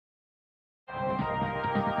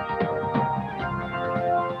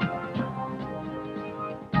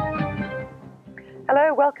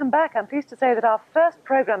Hello, welcome back. I'm pleased to say that our first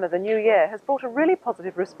programme of the new year has brought a really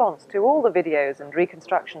positive response to all the videos and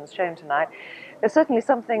reconstructions shown tonight. There's certainly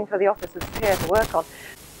something for the officers here to work on.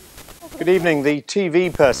 Good evening. The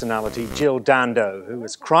TV personality Jill Dando, who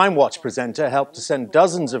as Crime Watch presenter helped to send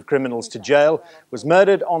dozens of criminals to jail, was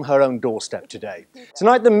murdered on her own doorstep today.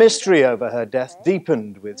 Tonight the mystery over her death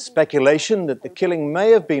deepened with speculation that the killing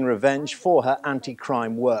may have been revenge for her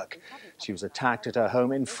anti-crime work. She was attacked at her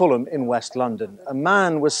home in Fulham in West London. A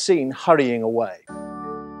man was seen hurrying away.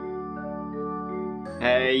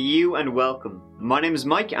 Hey you and welcome. My name is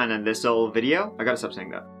Mike, and in this old video, I gotta stop saying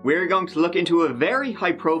that, we're going to look into a very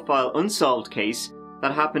high profile unsolved case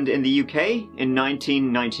that happened in the UK in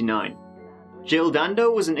 1999. Jill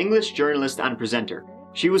Dando was an English journalist and presenter.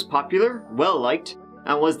 She was popular, well liked,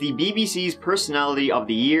 and was the BBC's Personality of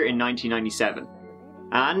the Year in 1997.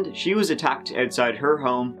 And she was attacked outside her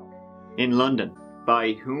home in London.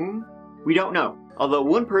 By whom? We don't know, although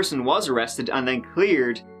one person was arrested and then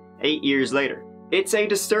cleared 8 years later. It's a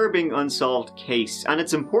disturbing unsolved case, and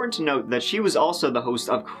it's important to note that she was also the host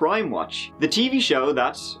of Crime Watch, the TV show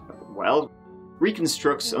that, well,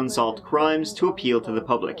 reconstructs unsolved crimes to appeal to the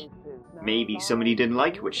public. Maybe somebody didn't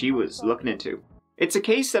like what she was looking into. It's a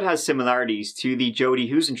case that has similarities to the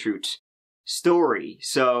Jodie Huisentruit story,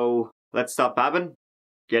 so let's stop babbing,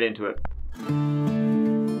 get into it.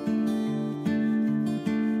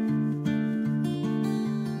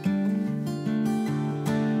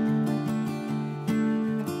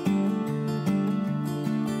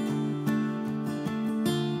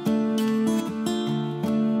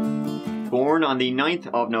 Born on the 9th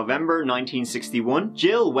of November 1961,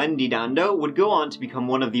 Jill Wendy Dando would go on to become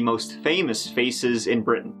one of the most famous faces in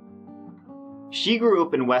Britain. She grew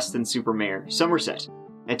up in Weston-super-Mare, Somerset,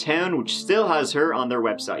 a town which still has her on their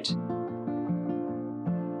website.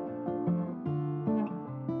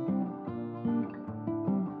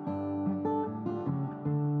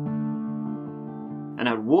 And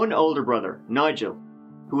had one older brother, Nigel,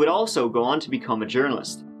 who would also go on to become a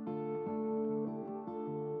journalist.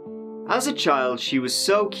 As a child, she was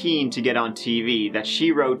so keen to get on TV that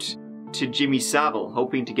she wrote to Jimmy Savile,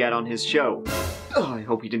 hoping to get on his show. Oh, I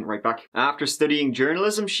hope he didn't write back. After studying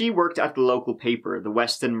journalism, she worked at the local paper, the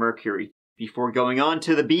Western Mercury, before going on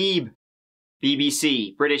to the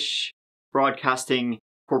BBC, British Broadcasting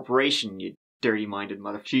Corporation, you dirty-minded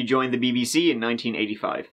mother. She joined the BBC in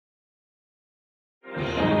 1985.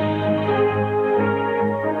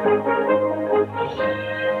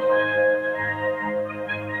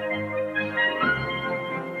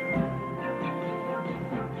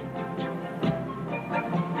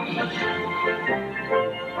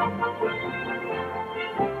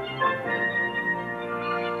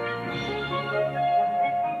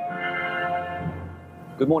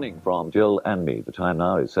 Good morning from Jill and me. The time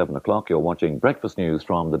now is 7 o'clock. You're watching Breakfast News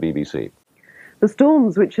from the BBC. The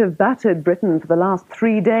storms which have battered Britain for the last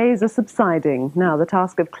 3 days are subsiding. Now the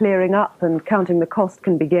task of clearing up and counting the cost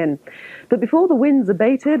can begin. But before the winds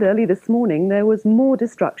abated early this morning, there was more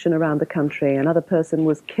destruction around the country. Another person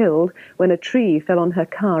was killed when a tree fell on her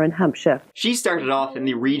car in Hampshire. She started off in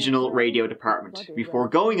the regional radio department before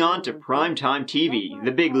going on to primetime TV, the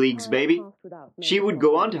big leagues, baby. She would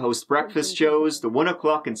go on to host breakfast shows, the 1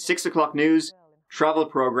 o'clock and 6 o'clock news, travel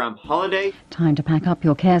programme Holiday. Time to pack up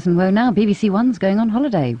your cares and woe now. BBC One's going on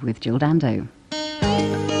holiday with Jill Dando.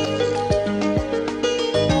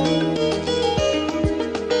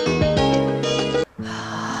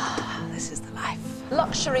 This is the life.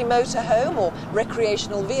 Luxury motorhome, or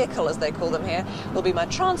recreational vehicle as they call them here, will be my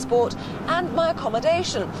transport and my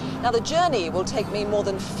accommodation. Now the journey will take me more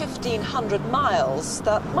than 1,500 miles.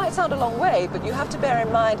 That might sound a long way, but you have to bear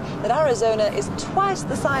in mind that Arizona is twice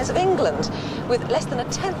the size of England, with less than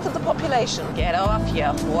 1/10 of the population. Get off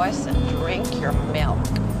your horse and drink your milk.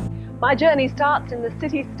 My journey starts in the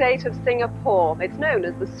city-state of Singapore. It's known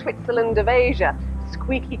as the Switzerland of Asia.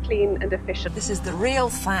 Squeaky clean and efficient. This is the real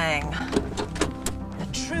thing. The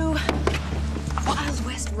true Wild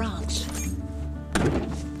West Ranch.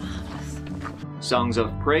 Marvelous. Songs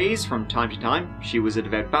of praise from time to time. She was a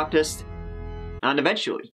devout Baptist. And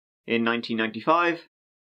eventually, in 1995,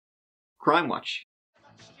 Crime Watch.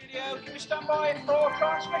 Studio, can we stand by for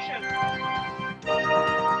transmission?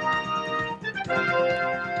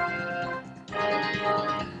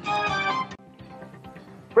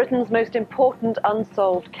 Britain's most important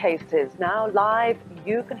unsolved cases. Now live,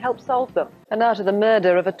 you can help solve them. And now to the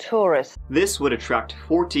murder of a tourist. This would attract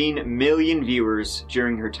 14 million viewers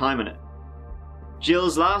during her time on it.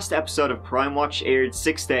 Jill's last episode of Crime Watch aired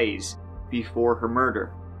 6 days before her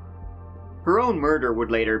murder. Her own murder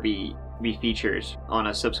would later be featured on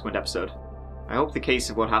a subsequent episode. I hope the case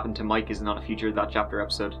of what happened to Mike is not a future That Chapter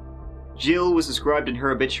episode. Jill was described in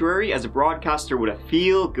her obituary as a broadcaster with a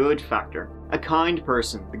feel-good factor. A kind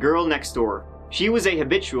person, the girl next door. She was a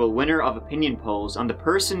habitual winner of opinion polls on the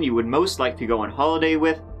person you would most like to go on holiday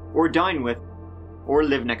with, or dine with, or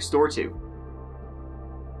live next door to.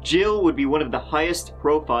 Jill would be one of the highest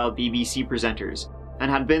profile BBC presenters, and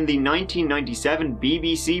had been the 1997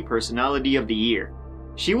 BBC Personality of the Year.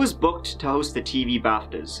 She was booked to host the TV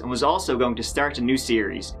BAFTAs, and was also going to start a new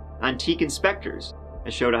series, Antique Inspectors,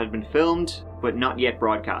 a show that had been filmed, but not yet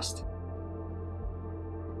broadcast.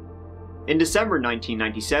 In December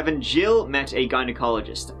 1997, Jill met a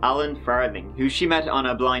gynecologist, Alan Farthing, who she met on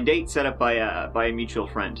a blind date set up by a mutual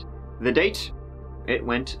friend. The date? It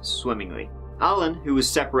went swimmingly. Alan, who was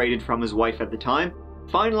separated from his wife at the time,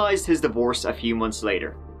 finalised his divorce a few months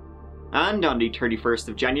later. And on the 31st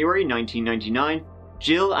of January 1999,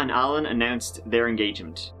 Jill and Alan announced their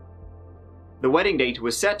engagement. The wedding date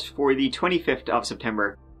was set for the 25th of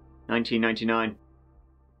September 1999.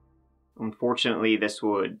 Unfortunately, this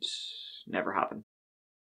would never happen.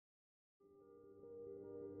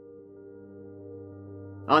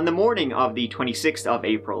 On the morning of the 26th of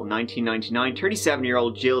April 1999,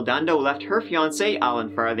 37-year-old Jill Dando left her fiancé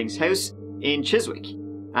Alan Farthing's house in Chiswick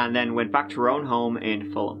and then went back to her own home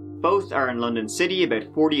in Fulham. Both are in London City,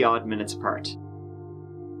 about 40-odd minutes apart.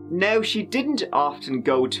 Now, she didn't often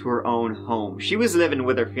go to her own home. She was living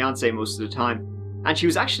with her fiancé most of the time, and she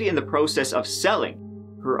was actually in the process of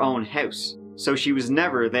selling her own house, so she was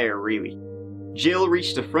never there really. Jill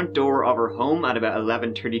reached the front door of her home at about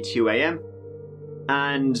 11:32 AM,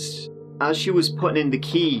 and as she was putting in the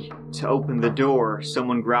key to open the door,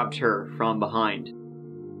 someone grabbed her from behind.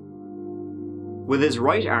 With his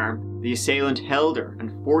right arm, the assailant held her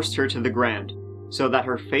and forced her to the ground, so that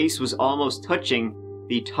her face was almost touching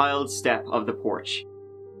the tiled step of the porch.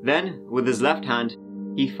 Then, with his left hand,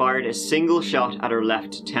 he fired a single shot at her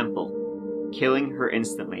left temple, killing her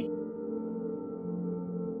instantly.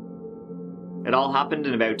 It all happened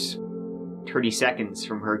in about 30 seconds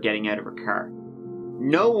from her getting out of her car.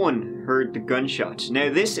 No one heard the gunshot.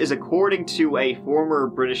 Now, this is according to a former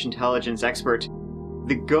British intelligence expert.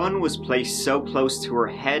 The gun was placed so close to her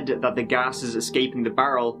head that the gases escaping the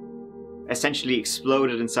barrel essentially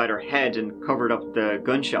exploded inside her head and covered up the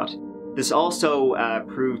gunshot. This also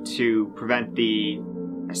proved to prevent the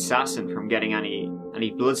assassin from getting any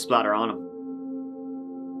blood splatter on him.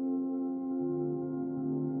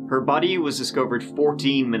 Her body was discovered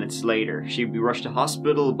 14 minutes later. She would be rushed to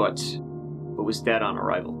hospital, but was dead on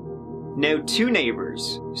arrival. Now, two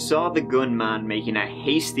neighbours saw the gunman making a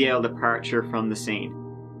hasty departure from the scene.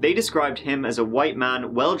 They described him as a white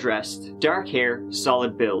man, well-dressed, dark hair,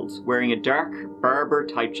 solid build, wearing a dark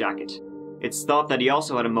Barber-type jacket. It's thought that he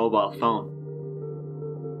also had a mobile phone.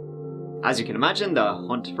 As you can imagine, the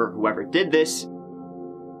hunt for whoever did this,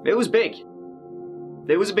 it was big.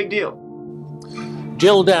 It was a big deal.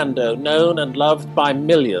 Jill Dando, known and loved by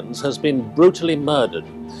millions, has been brutally murdered.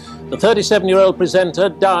 The 37-year-old presenter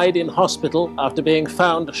died in hospital after being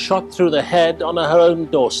found shot through the head on her own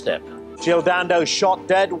doorstep. Jill Dando shot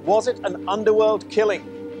dead. Was it an underworld killing?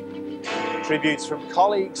 Tributes from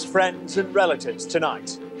colleagues, friends and relatives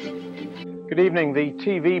tonight. Good evening. The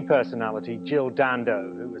TV personality Jill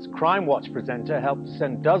Dando, who as Crime Watch presenter helped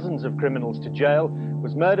send dozens of criminals to jail,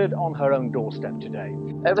 was murdered on her own doorstep today.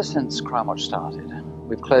 Ever since Crime Watch started,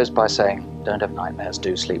 we've closed by saying, don't have nightmares,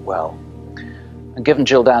 do sleep well. And given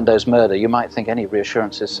Jill Dando's murder, you might think any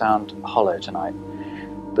reassurances sound hollow tonight.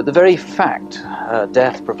 But the very fact her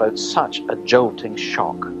death provoked such a jolting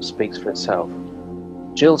shock speaks for itself.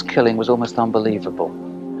 Jill's killing was almost unbelievable.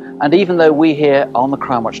 And even though we here on the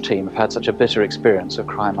Crime Watch team have had such a bitter experience of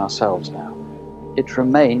crime ourselves now, it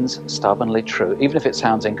remains stubbornly true, even if it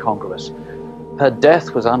sounds incongruous. Her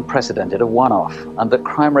death was unprecedented, a one-off, and that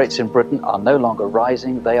crime rates in Britain are no longer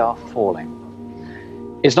rising, they are falling.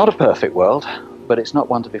 It's not a perfect world, but it's not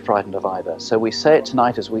one to be frightened of either. So we say it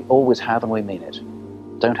tonight as we always have, and we mean it.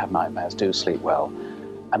 Don't have nightmares, do sleep well.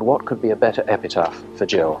 And what could be a better epitaph for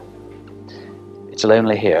Jill? It's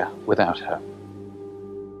lonely here without her.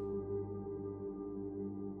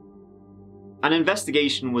 An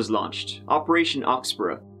investigation was launched, Operation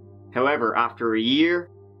Oxborough. However, after a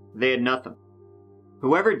year, they had nothing.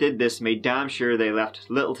 Whoever did this made damn sure they left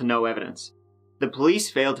little to no evidence. The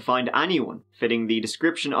police failed to find anyone fitting the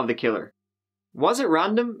description of the killer. Was it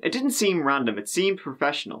random? It didn't seem random, it seemed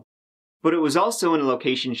professional. But it was also in a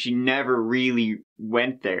location she never really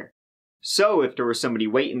went there. So if there was somebody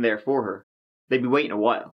waiting there for her, they'd be waiting a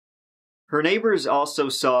while. Her neighbours also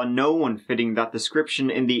saw no one fitting that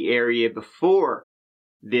description in the area before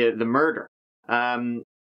the murder.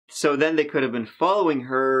 So then they could have been following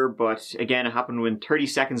her, but again, it happened within 30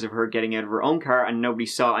 seconds of her getting out of her own car, and nobody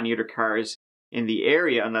saw any other cars in the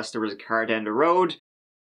area unless there was a car down the road.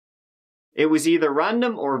 It was either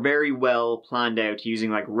random or very well planned out,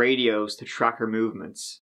 using like radios to track her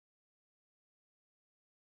movements.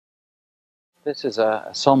 This is a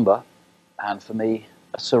sombre, and for me,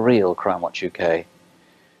 a surreal Crime Watch UK.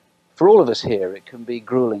 For all of us here, it can be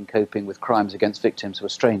grueling coping with crimes against victims who are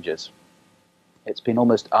strangers. It's been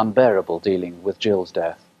almost unbearable dealing with Jill's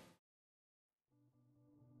death.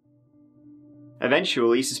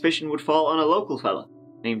 Eventually, suspicion would fall on a local fella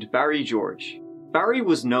named Barry George. Barry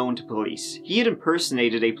was known to police. He had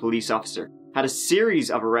impersonated a police officer, had a series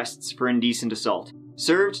of arrests for indecent assault,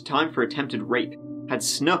 served time for attempted rape, had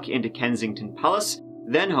snuck into Kensington Palace,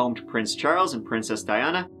 then home to Prince Charles and Princess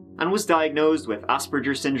Diana, and was diagnosed with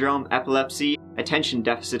Asperger syndrome, epilepsy, attention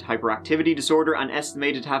deficit hyperactivity disorder, and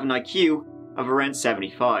estimated to have an IQ of around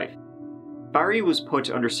 75. Barry was put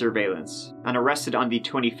under surveillance and arrested on the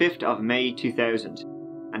 25th of May 2000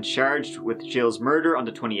 and charged with Jill's murder on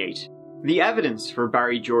the 28th. The evidence for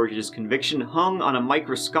Barry George's conviction hung on a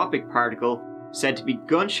microscopic particle said to be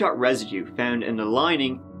gunshot residue found in the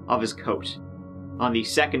lining of his coat. On the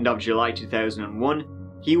 2nd of July 2001,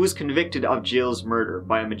 he was convicted of Jill's murder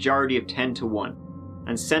by a majority of 10-1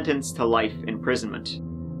 and sentenced to life imprisonment.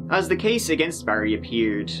 As the case against Barry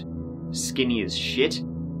appeared skinny as shit,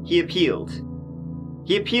 he appealed.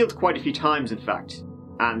 He appealed quite a few times, in fact,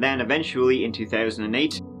 and then eventually in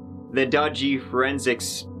 2008, the dodgy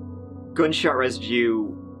forensics gunshot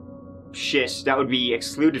residue shit that would be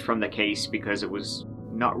excluded from the case because it was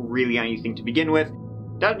not really anything to begin with.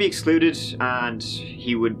 That'd be excluded, and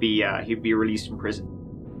he'd be released from prison.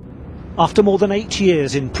 After more than 8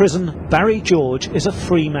 years in prison, Barry George is a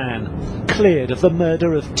free man, cleared of the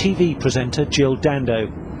murder of TV presenter Jill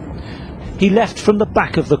Dando. He left from the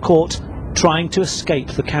back of the court, trying to escape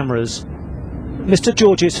the cameras. Mr.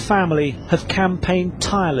 George's family have campaigned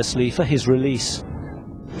tirelessly for his release.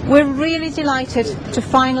 We're really delighted to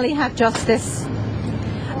finally have justice.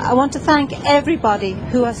 I want to thank everybody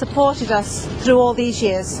who has supported us through all these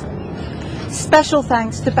years. Special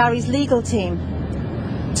thanks to Barry's legal team,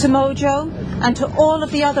 to Mojo, and to all of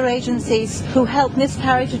the other agencies who helped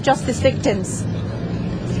miscarriage of justice victims.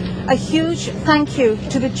 A huge thank you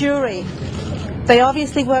to the jury. They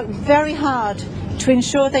obviously worked very hard to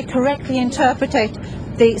ensure they correctly interpreted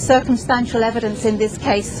the circumstantial evidence in this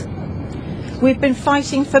case. We've been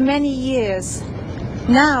fighting for many years.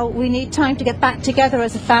 Now we need time to get back together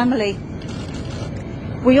as a family.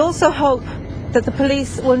 We also hope that the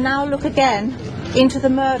police will now look again into the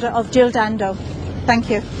murder of Jill Dando. Thank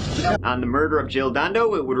you. And the murder of Jill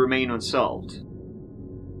Dando, it would remain unsolved.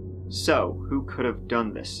 So, who could have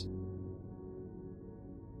done this?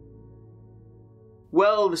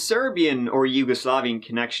 Well, the Serbian or Yugoslavian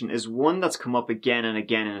connection is one that's come up again and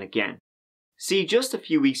again and again. See, just a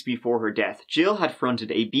few weeks before her death, Jill had fronted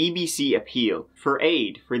a BBC appeal for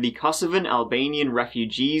aid for the Kosovan Albanian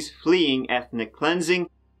refugees fleeing ethnic cleansing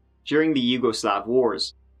during the Yugoslav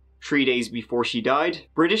wars. 3 days before she died,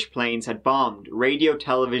 British planes had bombed Radio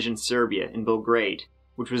Television Serbia in Belgrade,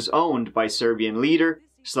 which was owned by Serbian leader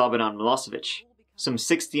Slobodan Milosevic. Some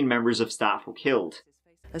 16 members of staff were killed.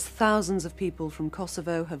 As thousands of people from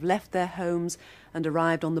Kosovo have left their homes and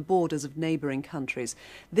arrived on the borders of neighbouring countries.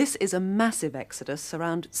 This is a massive exodus.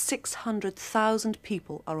 Around 600,000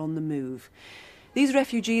 people are on the move. These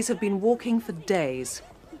refugees have been walking for days.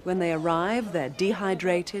 When they arrive, they're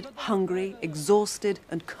dehydrated, hungry, exhausted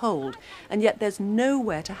and cold, and yet there's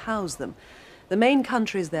nowhere to house them. The main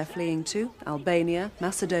countries they're fleeing to, Albania,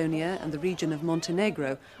 Macedonia and the region of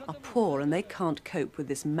Montenegro, are poor and they can't cope with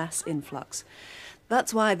this mass influx.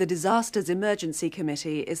 That's why the Disasters Emergency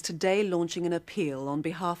Committee is today launching an appeal on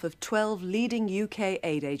behalf of 12 leading UK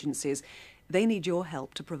aid agencies. They need your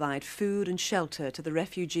help to provide food and shelter to the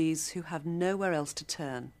refugees who have nowhere else to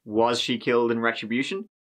turn. Was she killed in retribution?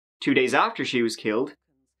 2 days after she was killed,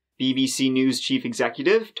 BBC News chief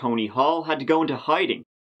executive Tony Hall had to go into hiding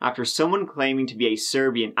after someone claiming to be a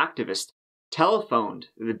Serbian activist telephoned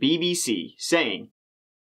the BBC saying,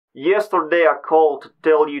 "Yesterday I called to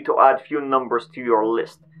tell you to add few numbers to your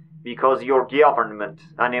list, because your government,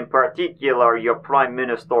 and in particular your Prime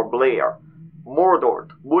Minister Blair, murdered,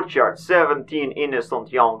 butchered 17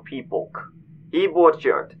 innocent young people. He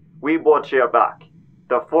butchered, we butcher back.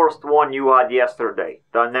 The first one you had yesterday,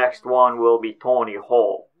 the next one will be Tony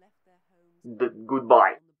Hall.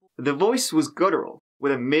 Goodbye." The voice was guttural,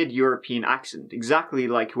 with a mid-European accent, exactly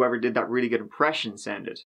like whoever did that really good impression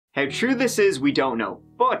sounded. How true this is, we don't know,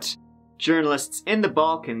 but journalists in the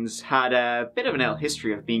Balkans had a bit of an ill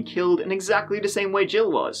history of being killed in exactly the same way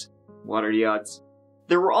Jill was. What are the odds?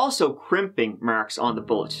 There were also crimping marks on the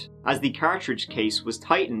bullet, as the cartridge case was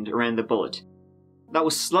tightened around the bullet. That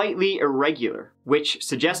was slightly irregular, which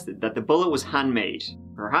suggested that the bullet was handmade,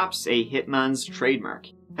 perhaps a hitman's trademark.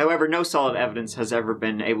 However, no solid evidence has ever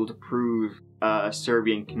been able to prove a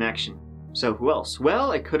Serbian connection. So who else?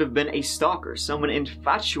 Well, it could have been a stalker, someone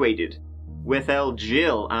infatuated with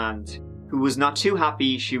Jill and who was not too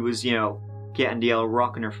happy she was, getting the old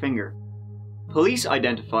rock in her finger. Police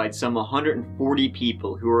identified some 140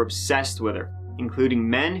 people who were obsessed with her, including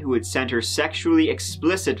men who had sent her sexually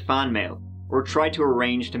explicit fan mail or tried to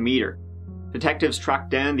arrange to meet her. Detectives tracked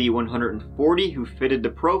down the 140 who fitted the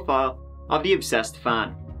profile of the obsessed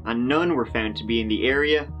fan, and none were found to be in the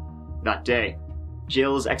area that day.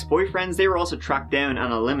 Jill's ex-boyfriends, they were also tracked down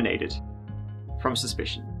and eliminated from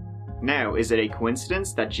suspicion. Now, is it a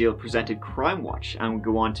coincidence that Jill presented Crime Watch and would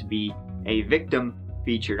go on to be a victim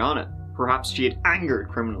featured on it? Perhaps she had angered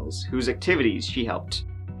criminals whose activities she helped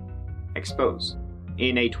expose.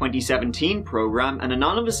 In a 2017 program, an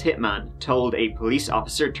anonymous hitman told a police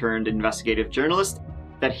officer turned investigative journalist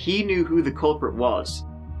that he knew who the culprit was,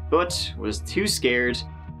 but was too scared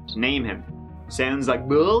to name him. Sounds like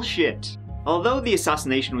bullshit. Although the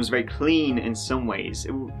assassination was very clean in some ways,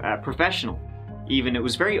 professional, even, it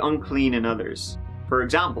was very unclean in others. For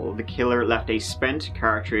example, the killer left a spent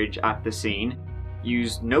cartridge at the scene,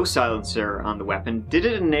 used no silencer on the weapon, did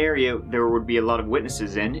it in an area there would be a lot of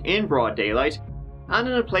witnesses in broad daylight, and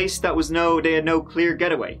in a place that they had no clear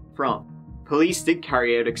getaway from. Police did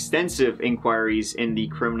carry out extensive inquiries in the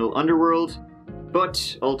criminal underworld,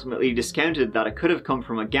 but ultimately discounted that it could have come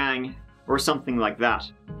from a gang or something like that.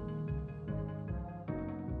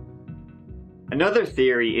 Another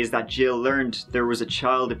theory is that Jill learned there was a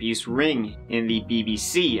child abuse ring in the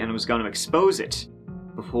BBC and was going to expose it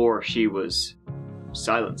before she was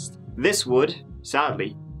silenced. This would,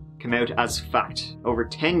 sadly, come out as fact over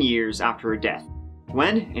 10 years after her death,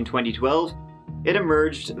 when, in 2012, it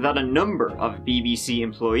emerged that a number of BBC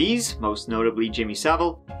employees, most notably Jimmy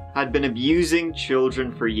Savile, had been abusing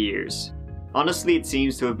children for years. Honestly, it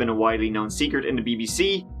seems to have been a widely known secret in the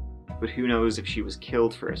BBC, but who knows if she was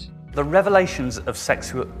killed for it. The revelations of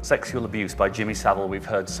sexual abuse by Jimmy Savile we've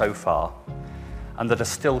heard so far, and that are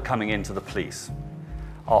still coming into the police,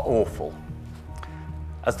 are awful.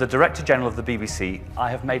 As the Director General of the BBC, I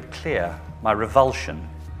have made clear my revulsion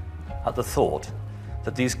at the thought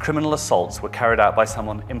that these criminal assaults were carried out by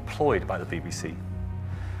someone employed by the BBC,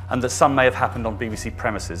 and that some may have happened on BBC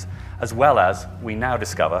premises, as well as, we now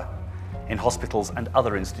discover, in hospitals and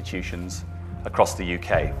other institutions across the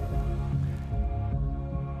UK.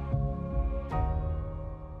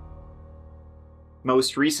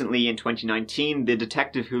 Most recently, in 2019, the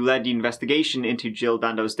detective who led the investigation into Jill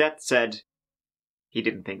Dando's death said he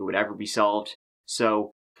didn't think it would ever be solved.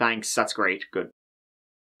 So, thanks, that's great, good,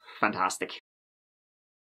 fantastic.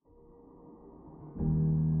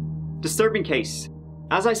 Disturbing case.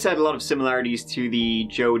 As I said, a lot of similarities to the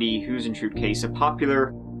Jodie Huisentruit case, a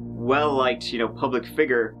popular, well-liked, public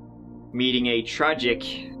figure meeting a tragic,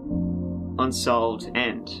 unsolved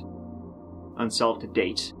end. Unsolved to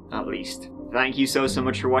date, at least. Thank you so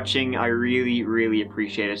much for watching. I really, really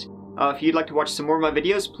appreciate it. If you'd like to watch some more of my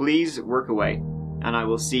videos, please work away. And I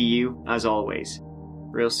will see you, as always,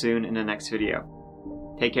 real soon in the next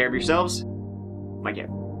video. Take care of yourselves. Mike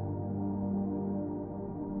out.